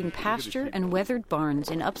overlooking pasture and weathered barns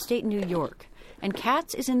in upstate New York. And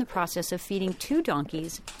Katz is in the process of feeding 2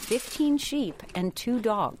 donkeys, 15 sheep, and 2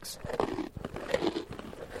 dogs.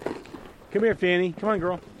 Come here, Fanny. Come on,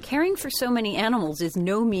 girl. Caring for so many animals is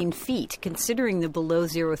no mean feat, considering the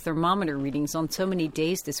below-zero thermometer readings on so many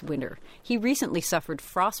days this winter. He recently suffered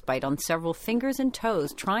frostbite on several fingers and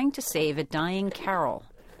toes trying to save a dying Carol.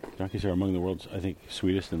 Donkeys are among the world's, I think,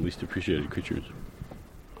 sweetest and least appreciated creatures.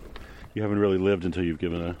 You haven't really lived until you've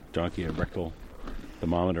given a donkey a rectal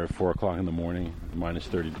thermometer at 4 o'clock in the morning, minus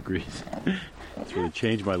 30 degrees. It's really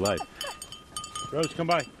changed my life. Rose, come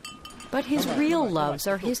by. But his real loves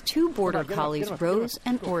are his 2 border collies, Rose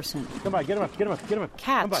and Orson. Come by, get him up.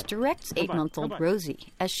 Katz directs 8-month-old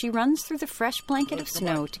Rosie as she runs through the fresh blanket of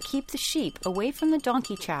snow to keep the sheep away from the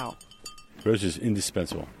donkey chow. Rose is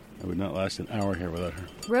indispensable. I would not last an hour here without her.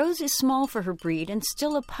 Rose is small for her breed and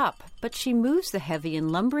still a pup, but she moves the heavy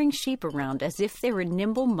and lumbering sheep around as if they were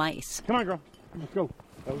nimble mice. Come on, girl. Let's go.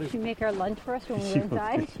 Did she make our lunch for us when we were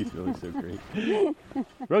inside? She's really so great.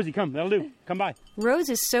 Rosie, come. That'll do. Come by. Rose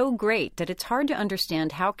is so great that it's hard to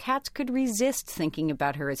understand how Katz could resist thinking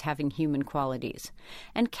about her as having human qualities.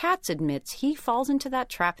 And Katz admits he falls into that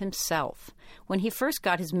trap himself. When he first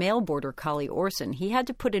got his male border collie, Orson, he had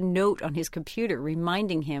to put a note on his computer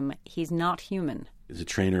reminding him he's not human. There's a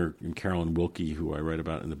trainer, Carolyn Wilkie, who I write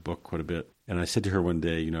about in the book quite a bit. And I said to her one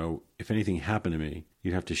day, if anything happened to me,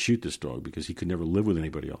 you'd have to shoot this dog because he could never live with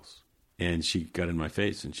anybody else. And she got in my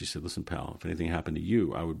face and she said, listen, pal, if anything happened to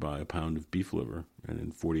you, I would buy a pound of beef liver. And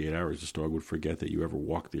in 48 hours, this dog would forget that you ever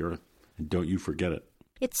walked the earth. And don't you forget it.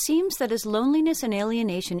 It seems that as loneliness and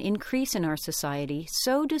alienation increase in our society,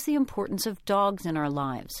 so does the importance of dogs in our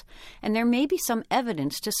lives. And there may be some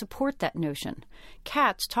evidence to support that notion.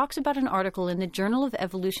 Katz talks about an article in the Journal of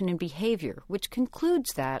Evolution and Behavior, which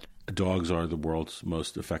concludes that dogs are the world's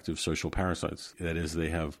most effective social parasites. That is, they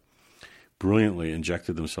have brilliantly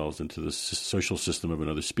injected themselves into the social system of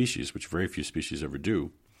another species, which very few species ever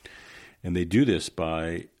do. And they do this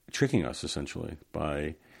by tricking us, essentially,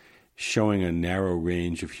 by showing a narrow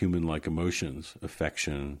range of human-like emotions: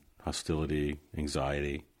 affection, hostility,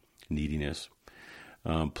 anxiety, neediness,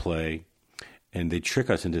 play. And they trick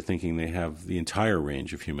us into thinking they have the entire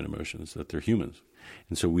range of human emotions, that they're humans.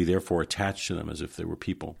 And so we therefore attach to them as if they were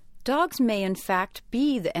people. Dogs may in fact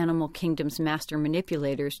be the animal kingdom's master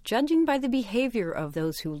manipulators, judging by the behavior of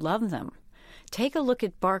those who love them. Take a look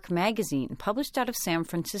at Bark magazine, published out of San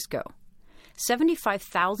Francisco.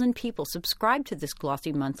 75,000 people subscribe to this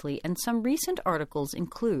glossy monthly, and some recent articles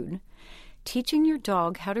include teaching your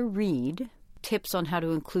dog how to read, tips on how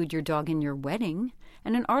to include your dog in your wedding,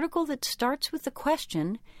 and an article that starts with the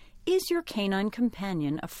question, is your canine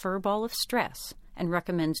companion a furball of stress, and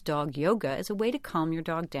recommends dog yoga as a way to calm your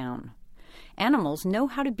dog down. Animals know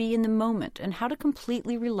how to be in the moment and how to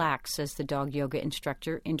completely relax, says the dog yoga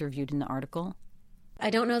instructor interviewed in the article. I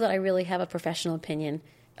don't know that I really have a professional opinion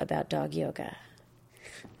about dog yoga.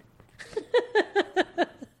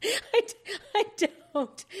 I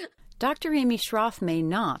don't. Dr. Amy Schroff may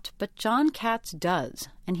not, but John Katz does,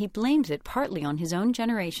 and he blames it partly on his own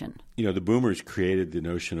generation. The boomers created the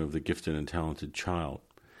notion of the gifted and talented child,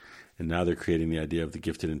 and now they're creating the idea of the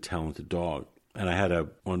gifted and talented dog. And I had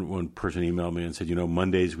one person email me and said,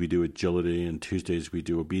 Mondays we do agility, and Tuesdays we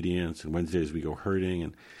do obedience, and Wednesdays we go herding,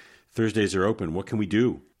 and Thursdays are open. What can we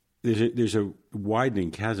do? There's a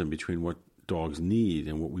widening chasm between what dogs need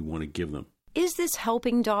and what we want to give them. Is this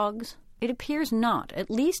helping dogs? It appears not,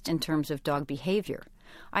 at least in terms of dog behavior.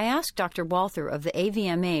 I asked Dr. Walther of the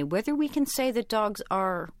AVMA whether we can say that dogs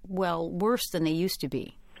are, worse than they used to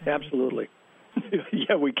be. Absolutely.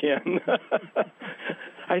 Yeah, we can.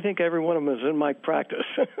 I think every one of them is in my practice.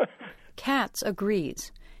 Katz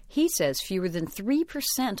agrees. He says fewer than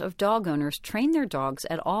 3% of dog owners train their dogs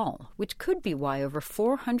at all, which could be why over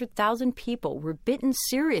 400,000 people were bitten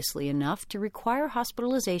seriously enough to require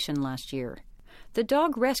hospitalization last year. The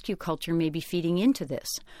dog rescue culture may be feeding into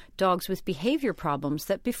this. Dogs with behavior problems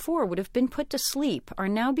that before would have been put to sleep are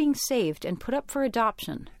now being saved and put up for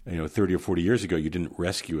adoption. 30 or 40 years ago, you didn't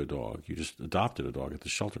rescue a dog. You just adopted a dog at the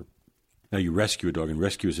shelter. Now you rescue a dog, and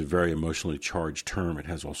rescue is a very emotionally charged term. It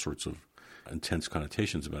has all sorts of intense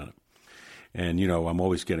connotations about it. And, I'm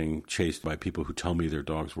always getting chased by people who tell me their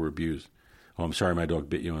dogs were abused. Oh, I'm sorry my dog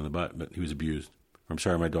bit you on the butt, but he was abused. Or I'm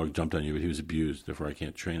sorry my dog jumped on you, but he was abused, therefore I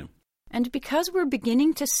can't train him. And because we're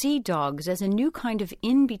beginning to see dogs as a new kind of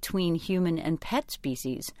in-between human and pet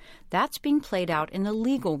species, that's being played out in the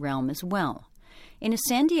legal realm as well. In a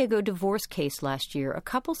San Diego divorce case last year, a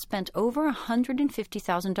couple spent over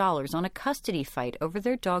 $150,000 on a custody fight over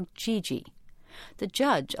their dog Gigi. The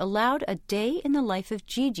judge allowed a day in the life of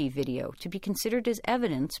Gigi video to be considered as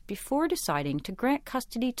evidence before deciding to grant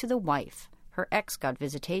custody to the wife. Her ex got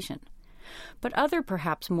visitation. But other,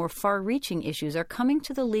 perhaps more far-reaching issues are coming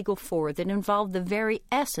to the legal fore that involve the very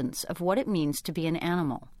essence of what it means to be an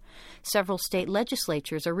animal. Several state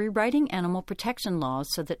legislatures are rewriting animal protection laws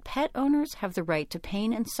so that pet owners have the right to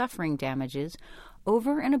pain and suffering damages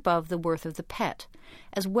over and above the worth of the pet,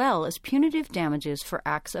 as well as punitive damages for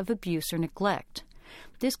acts of abuse or neglect.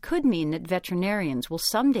 This could mean that veterinarians will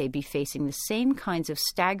someday be facing the same kinds of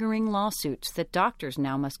staggering lawsuits that doctors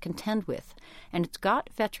now must contend with, and it's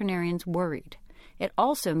got veterinarians worried. It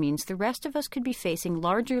also means the rest of us could be facing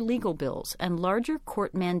larger legal bills and larger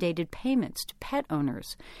court-mandated payments to pet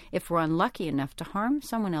owners if we're unlucky enough to harm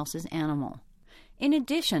someone else's animal. In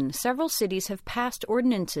addition, several cities have passed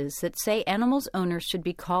ordinances that say animals' owners should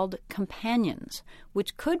be called companions,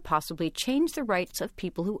 which could possibly change the rights of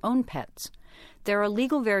people who own pets. There are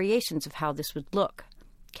legal variations of how this would look.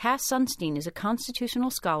 Cass Sunstein is a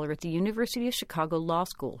constitutional scholar at the University of Chicago Law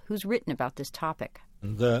School who's written about this topic.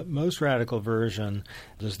 The most radical version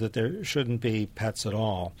is that there shouldn't be pets at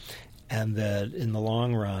all, and that in the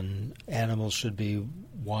long run, animals should be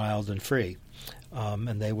wild and free.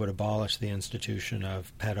 And they would abolish the institution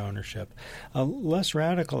of pet ownership. A less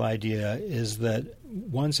radical idea is that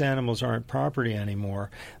once animals aren't property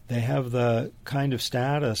anymore, they have the kind of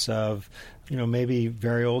status of, maybe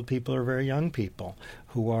very old people or very young people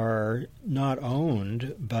who are not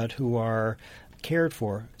owned, but who are cared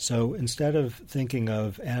for. So instead of thinking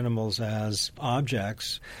of animals as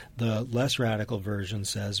objects, the less radical version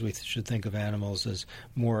says we should think of animals as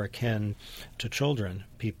more akin to children,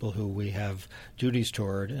 people who we have duties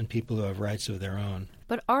toward and people who have rights of their own.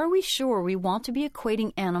 But are we sure we want to be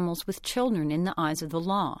equating animals with children in the eyes of the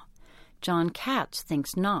law? John Katz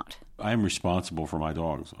thinks not. I am responsible for my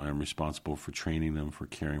dogs. I am responsible for training them, for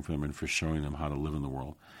caring for them, and for showing them how to live in the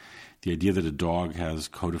world. The idea that a dog has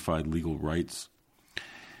codified legal rights,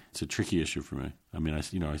 it's a tricky issue for me. I mean,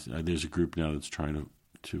 there's a group now that's trying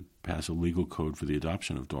to pass a legal code for the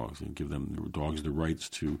adoption of dogs and give them dogs the rights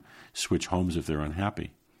to switch homes if they're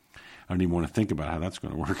unhappy. I don't even want to think about how that's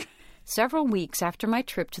going to work. Several weeks after my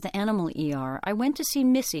trip to the animal ER, I went to see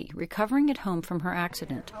Missy, recovering at home from her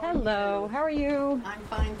accident. Hello, how are you? I'm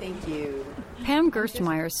fine, thank you. Pam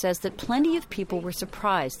Gerstmeyer says that plenty of people were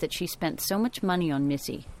surprised that she spent so much money on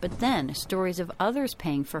Missy, but then stories of others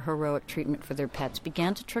paying for heroic treatment for their pets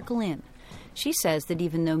began to trickle in. She says that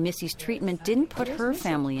even though Missy's treatment didn't put her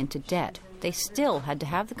family into debt, they still had to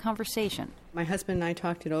have the conversation. My husband and I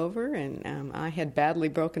talked it over, and I had badly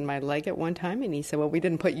broken my leg at one time, and he said, well, we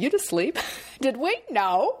didn't put you to sleep. Did we?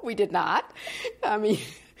 No, we did not.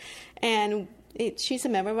 She's a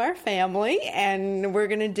member of our family, and we're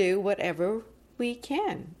going to do whatever we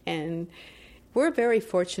can. And we're a very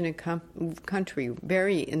fortunate country,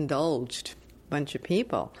 very indulged bunch of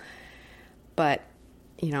people. But,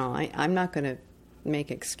 I'm not going to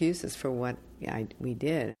make excuses for what we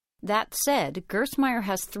did. That said, Gerstmeyer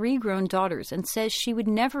has 3 grown daughters and says she would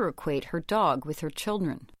never equate her dog with her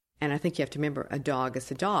children. And I think you have to remember, a dog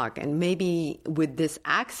is a dog. And maybe with this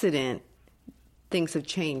accident, things have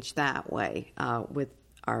changed that way with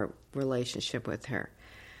our relationship with her.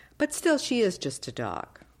 But still, she is just a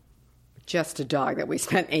dog. Just a dog that we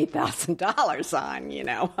spent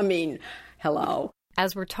 $8,000 on, hello.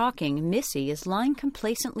 As we're talking, Missy is lying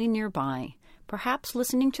complacently nearby, perhaps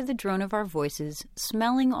listening to the drone of our voices,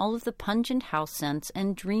 smelling all of the pungent house scents,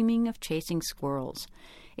 and dreaming of chasing squirrels.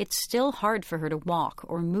 It's still hard for her to walk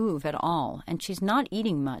or move at all, and she's not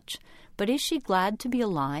eating much. But is she glad to be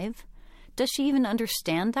alive? Does she even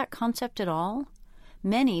understand that concept at all?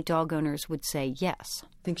 Many dog owners would say yes.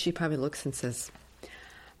 I think she probably looks and says,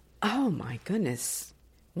 oh my goodness,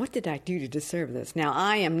 what did I do to deserve this? Now,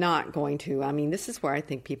 I am not going to, this is where I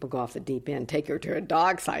think people go off the deep end, take her to a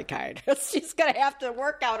dog psychiatrist. She's going to have to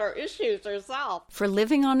work out her issues herself. For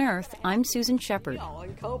Living on Earth, I'm Susan Shepard.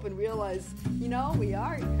 And cope and realize, we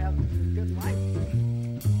are having a good life.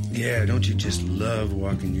 Yeah, don't you just love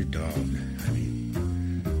walking your dog?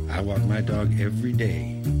 I walk my dog every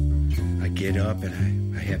day. I get up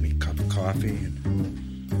and I have me a cup of coffee,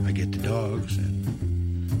 and I get the dogs, and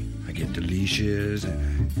I get the leashes, and I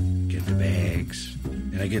get the bags.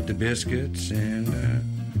 and I get the biscuits,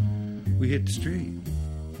 and we hit the street.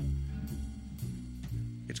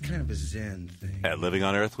 It's kind of a Zen thing. At Living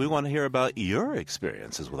on Earth, we want to hear about your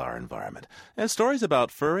experiences with our environment. And stories about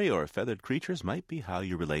furry or feathered creatures might be how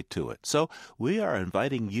you relate to it. So we are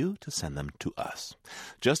inviting you to send them to us.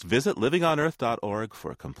 Just visit livingonearth.org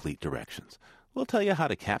for complete directions. We'll tell you how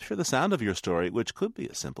to capture the sound of your story, which could be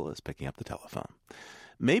as simple as picking up the telephone.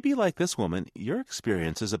 Maybe like this woman, your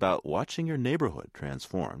experience is about watching your neighborhood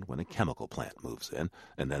transformed when a chemical plant moves in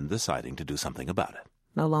and then deciding to do something about it.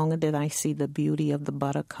 No longer did I see the beauty of the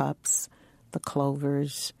buttercups, the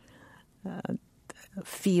clovers,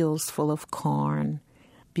 fields full of corn,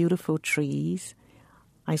 beautiful trees.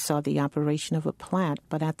 I saw the operation of a plant,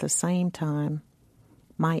 but at the same time,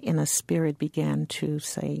 my inner spirit began to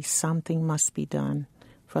say something must be done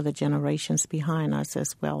for the generations behind us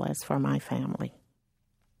as well as for my family.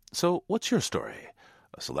 So what's your story?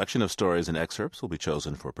 A selection of stories and excerpts will be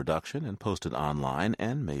chosen for production and posted online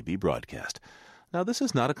and may be broadcast. Now, this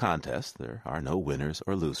is not a contest. There are no winners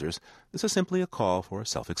or losers. This is simply a call for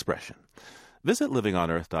self-expression. Visit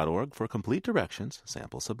livingonearth.org for complete directions,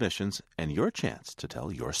 sample submissions, and your chance to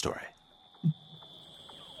tell your story.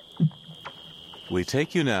 We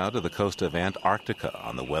take you now to the coast of Antarctica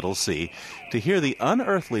on the Weddell Sea to hear the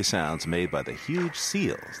unearthly sounds made by the huge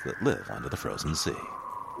seals that live under the frozen sea.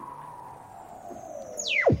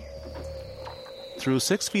 Through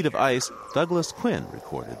 6 feet of ice, Douglas Quinn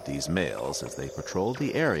recorded these males as they patrolled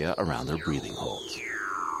the area around their breathing holes.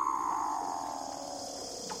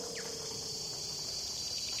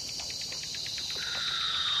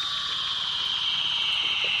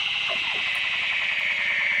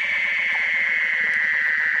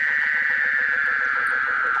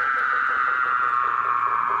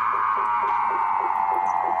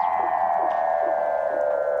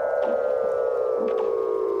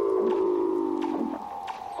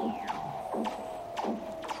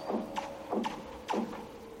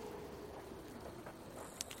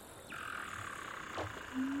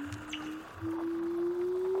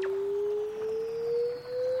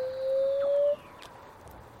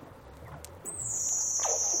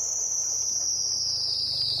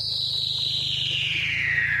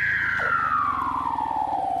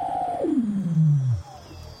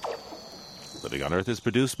 Living on Earth is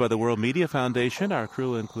produced by the World Media Foundation. Our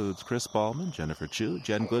crew includes Chris Ballman, Jennifer Chu,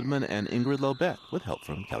 Jen Goodman, and Ingrid Lobet, with help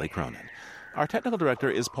from Kelly Cronin. Our technical director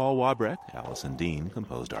is Paul Wabreck. Allison Dean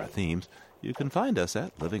composed our themes. You can find us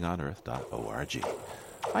at livingonearth.org.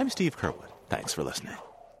 I'm Steve Kerwood. Thanks for listening.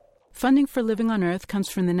 Funding for Living on Earth comes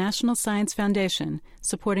from the National Science Foundation,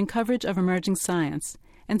 supporting coverage of emerging science,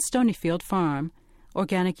 and Stonyfield Farm,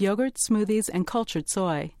 organic yogurt, smoothies, and cultured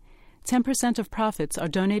soy. 10% of profits are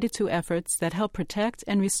donated to efforts that help protect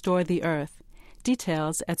and restore the earth.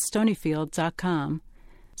 Details at stonyfield.com.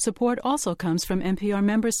 Support also comes from NPR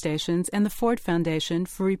member stations and the Ford Foundation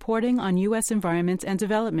for reporting on U.S. environment and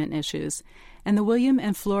development issues, and the William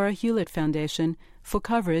and Flora Hewlett Foundation for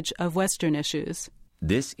coverage of Western issues.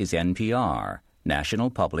 This is NPR, National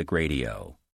Public Radio.